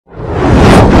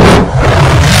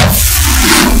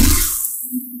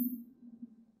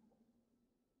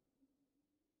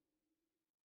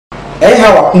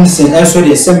how a Pinson and so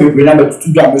the assembly remember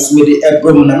to do this made a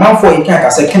problem amount for a cat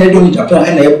as a Canadian Japan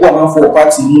and a woman for a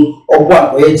party or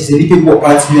one way to the people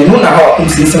party. No know how a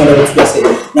Pinson to say.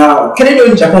 Now,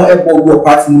 Canadian Japan airport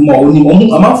party more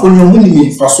amount for no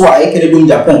money for so I Canadian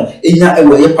Japan in that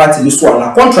way party this one.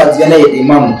 A contract the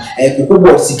man a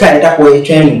cocoa Sika that way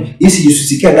training. This is to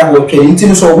secure that way training.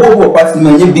 So, what party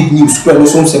many big news spread no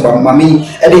songs about Mammy,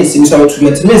 and it seems out to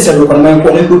get minister of my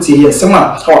political here. Some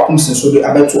how a Pinson so the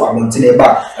about to Amontine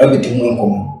bar everything won't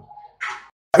come.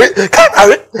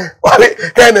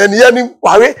 Can and Yanim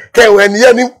worry, can when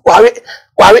Yanim worry,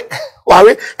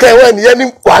 can when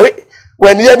Yanim worry.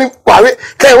 When Yanim worry,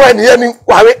 can when Yanim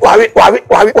worry,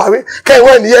 can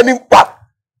when Yanim worry.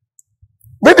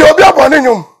 Maybe you'll be up on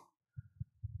him.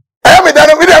 I haven't done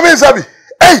a video, Sabi.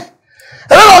 Hey,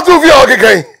 I don't know if you're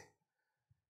okay.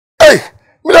 Hey,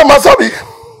 Madam Masabi.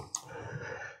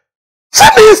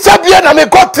 Send me Sabian and a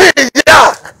cottage,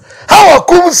 yeah. How a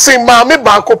cool sing, mammy,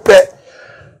 Banco Pet.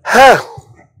 Huh?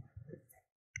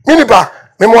 Minipa,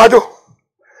 Memoado.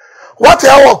 What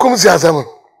our comes as them?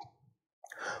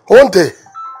 One day.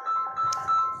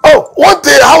 Oh, one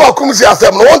day, how a comes as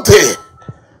them, one day.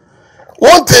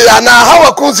 One day, and now how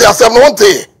a comes as them, one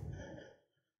day.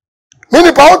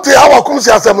 Minipa, one day, how a comes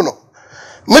as them.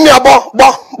 Miniabo,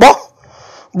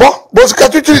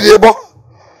 Boscatu, bo.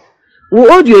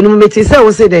 Who owed you no metis, I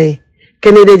will say, they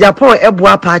can the Japan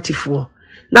Ebwa party for.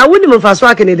 Now, wouldn't move fast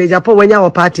working in the Japan when you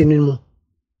are party anymore.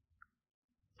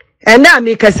 And now,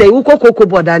 make us say, Uko Coco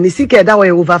Boda, and seek that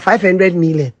way over 500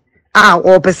 million.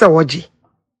 Or Pesa Waji.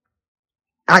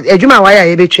 At Ejuma Waya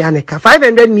Ebetrianica,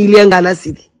 500 million Ghana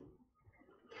City.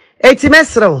 80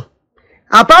 mesro.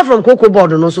 Apart from Coco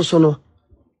Board, no so no.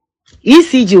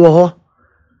 ECG woho.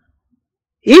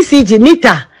 ECG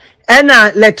meter and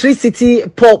electricity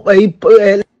pop.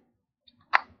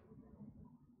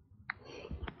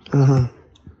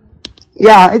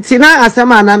 Yeah, it's in a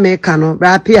samana mekano,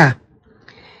 rapia.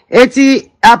 It's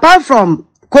apart from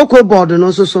Coco Board,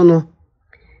 no so no.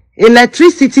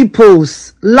 Electricity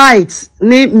poles, lights,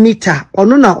 meter, or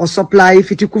no or supply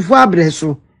if it could for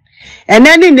abreso. And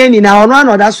then now one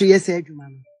or that's yes,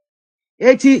 man.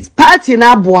 It is party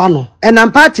na buano, and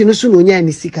I'm party no sununya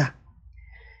and sika.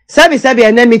 Sabi,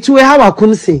 and then me too how I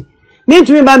come say. Me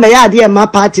to remember my idea, my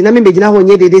party, and I mean, now when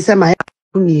you did say my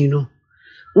you know.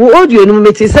 Who owed you no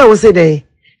metis, I will say, they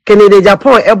can the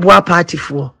Japan Ebwa party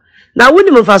for. Now,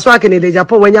 wouldn't move fast working in the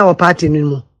Japan when you are party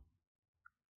anymore.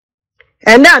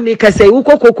 And now, make us say,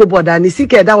 Uko Coco Boda, and seek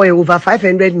that way over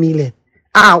 500 million.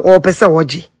 Or Pesa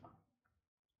Waji.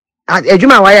 At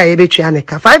Ejuma Waya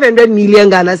Ebetrianica, 500 million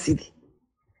Ghana City.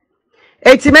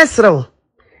 80 mesro.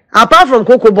 Apart from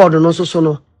Coco Board, no so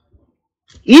no.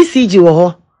 ECG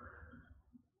woho.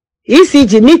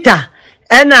 ECG meter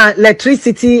and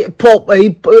electricity pop.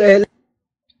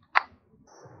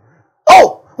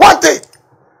 Oh, one day.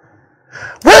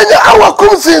 When our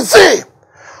comes in say,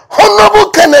 Honorable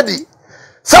Kennedy,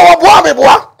 so a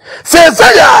boy, says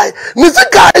I,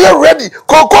 Nizika, you're ready.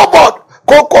 Coco board.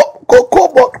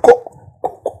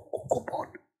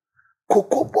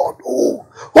 Oh,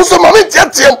 who's a mammy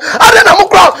jet him? I didn't have a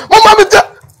crowd. My mammy jet.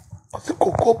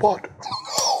 Coco board.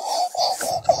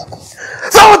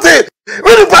 Something.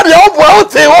 Really bad.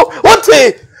 What day?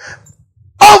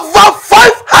 Over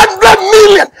 500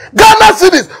 million Ghana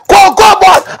cedis. Coco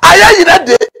board. I hear you that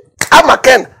day. I'm a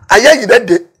Ken. I hear you that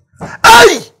day.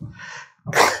 Aye.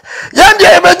 Yandy,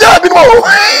 I'm a job in more.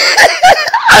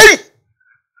 Aye.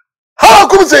 How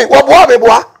come say what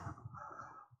boy?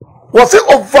 Was it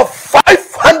over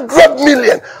 500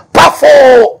 million?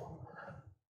 Before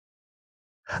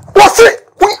was it?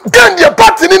 Can the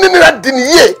party in that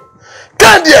denier?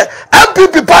 Can the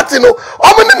MPP party no?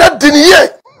 I'm in that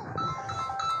denier.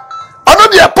 I know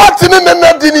the party in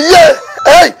that denier.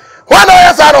 Hey. One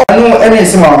I know any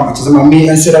someone which is a me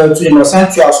and so to you know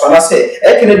sanctuary so I say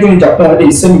I can do in Japan they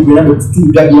send me to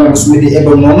do that you must make the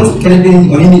able no can do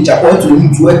in Japan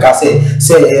to work say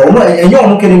no and you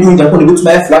can do in Japan to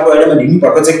my flag or the new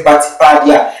protect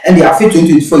party and they are fit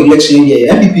 2024 election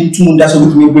year MPP 2 that's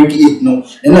what we break it no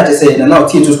and not say now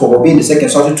theaters go be in the second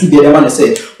sort to be the man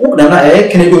say oh na I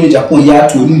can do in Japan ya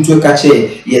to need to catch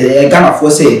Ghana for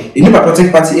say the new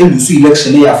protect party lose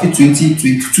election year fit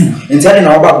 2022 and tell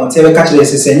now about catch the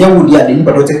say would ya the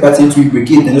protect party to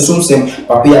brigade and so same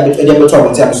papa ya be able to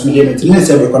want to media me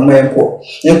say we can my enko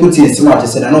equity smart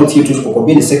say na no theaters go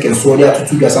be the second so ya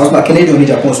to gas sounds like Canadian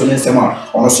Japan so say ma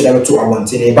ono so ya to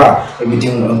want in ba e be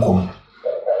din enko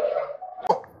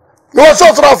no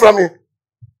so from me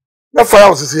na fire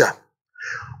house here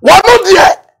one no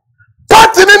there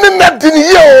party in that din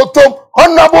year o to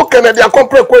honorable Kennedy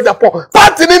compare ko Japan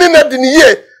party in that din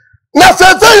year Na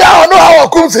say ya no how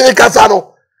come say kasa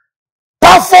no.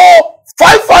 Pa for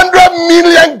 500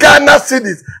 million Ghana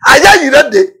cedis. Aya you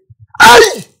that day.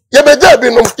 Ai, ye beje bi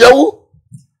no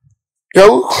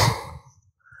yawu.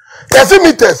 Yes,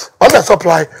 meters on the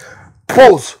supply.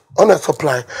 Poles on the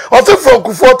supply. Also from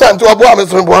Kufuor time to Aboa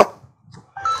Mesreboa.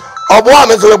 Aboa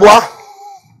Mesreboa.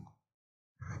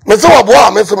 Meso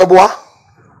Aboa Mesreboa.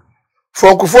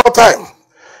 From Kufuor time.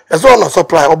 Yes, on the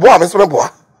supply. Aboa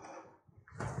Mesreboa.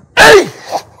 Hey!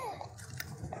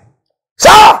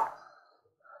 Sir!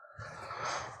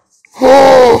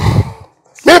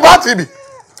 Me ba TV.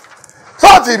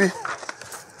 Sa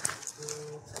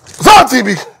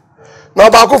TV. Na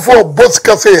ba ko for boss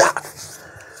kase ya.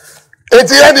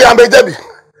 Enti e di ambejabi.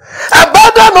 E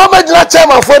bada no majina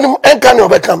chairman for nim enka ne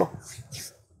obeka no.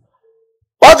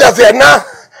 What you say na?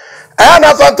 I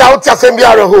na so ta utia sem bi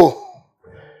are ho.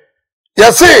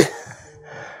 You see,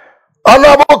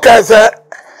 honorable can say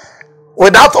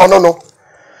without honor no.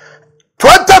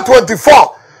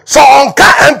 2024 so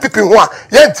onka MPP ho a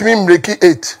yentimi mreki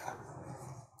 8.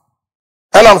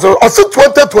 And I'm so also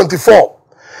 2024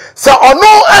 so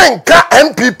ono enka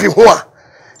MPP ho a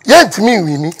yentimi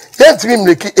wini yentimi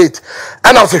mreki 8.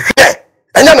 And I'm so hwe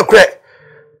enya no kre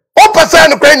o pese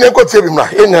no kre nyen ko tie bi mra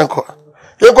enya ko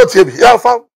yenko tie bi ya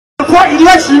fa for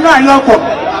election na yoko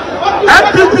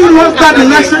MPP lost that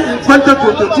election in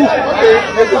 2022.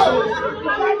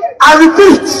 I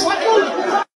repeat,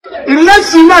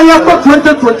 election na yoko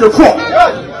 2024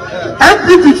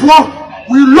 MPP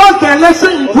we lost the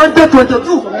election in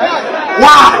 2022.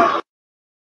 Why?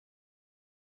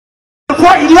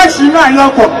 For election na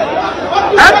yoko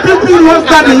MPP lost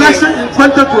that election in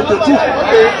 2022.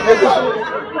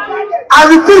 I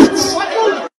repeat,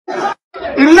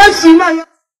 election na yoko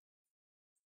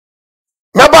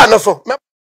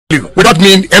without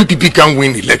me, MPP can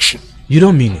win election. You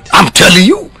don't mean it. I'm telling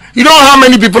you. You know how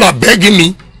many people are begging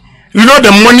me? You know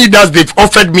the money that they've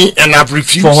offered me and I've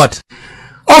refused. For what?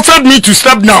 Offered me to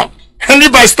step down. And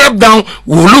if I step down,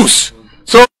 we'll lose.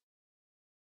 So,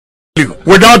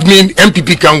 without me,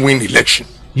 MPP can win election.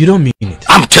 You don't mean it.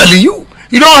 I'm telling you.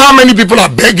 You know how many people are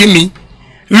begging me?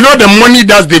 You know the money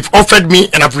that they've offered me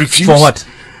and I've refused. For what?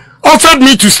 Offered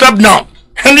me to step down.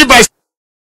 And if I...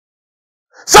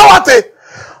 So what?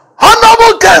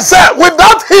 Honorable can say,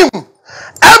 without him,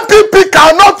 MPP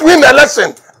cannot win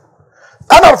election.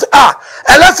 And I'm saying,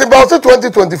 election about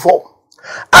 2024.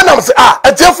 And I'm saying,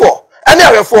 therefore, any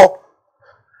other for.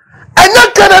 And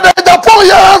you Canada, Agyapong,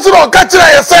 you answer on catching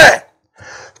you say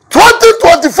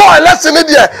 2024 election in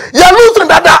there, you're losing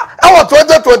that our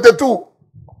 2022.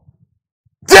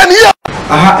 10 years.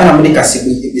 And America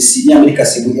Cebu, the senior America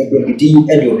Cebu, every day,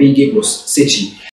 and your Rēveals, Sēcret.